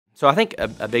So I think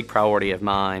a big priority of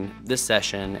mine this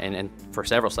session and for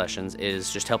several sessions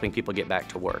is just helping people get back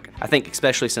to work. I think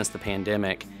especially since the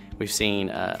pandemic, we've seen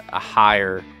a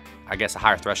higher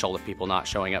threshold of people not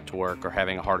showing up to work or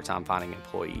having a harder time finding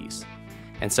employees.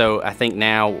 And so I think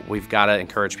now we've got to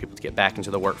encourage people to get back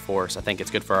into the workforce. I think it's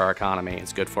good for our economy.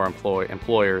 It's good for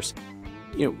employers.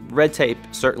 Red tape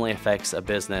certainly affects a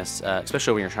business,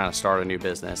 especially when you're trying to start a new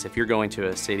business. If you're going to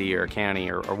a city or a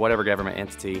county or whatever government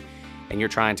entity and you're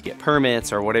trying to get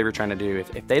permits or whatever you're trying to do,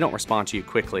 if they don't respond to you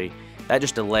quickly, that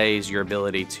just delays your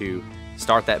ability to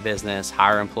start that business,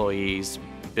 hire employees,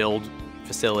 build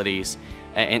facilities,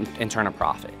 and turn a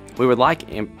profit. We would like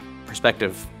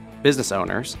prospective business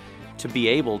owners to be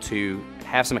able to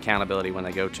have some accountability when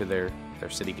they go to their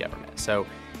city government. So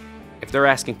if they're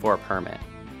asking for a permit,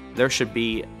 there should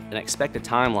be an expected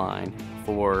timeline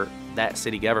for that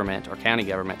city government or county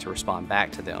government to respond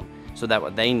back to them so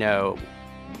that they know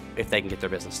if they can get their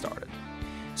business started.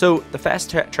 So the fast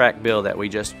track bill that we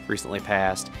just recently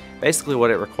passed, basically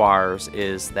what it requires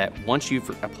is that once you've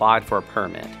applied for a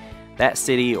permit, that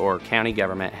city or county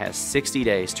government has 60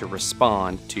 days to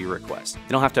respond to your request.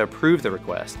 They don't have to approve the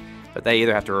request, but they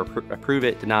either have to approve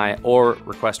it, deny it, or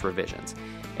request revisions.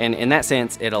 And in that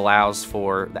sense, it allows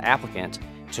for the applicant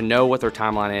to know what their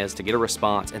timeline is, to get a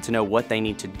response, and to know what they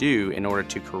need to do in order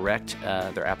to correct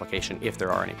their application if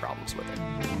there are any problems with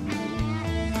it.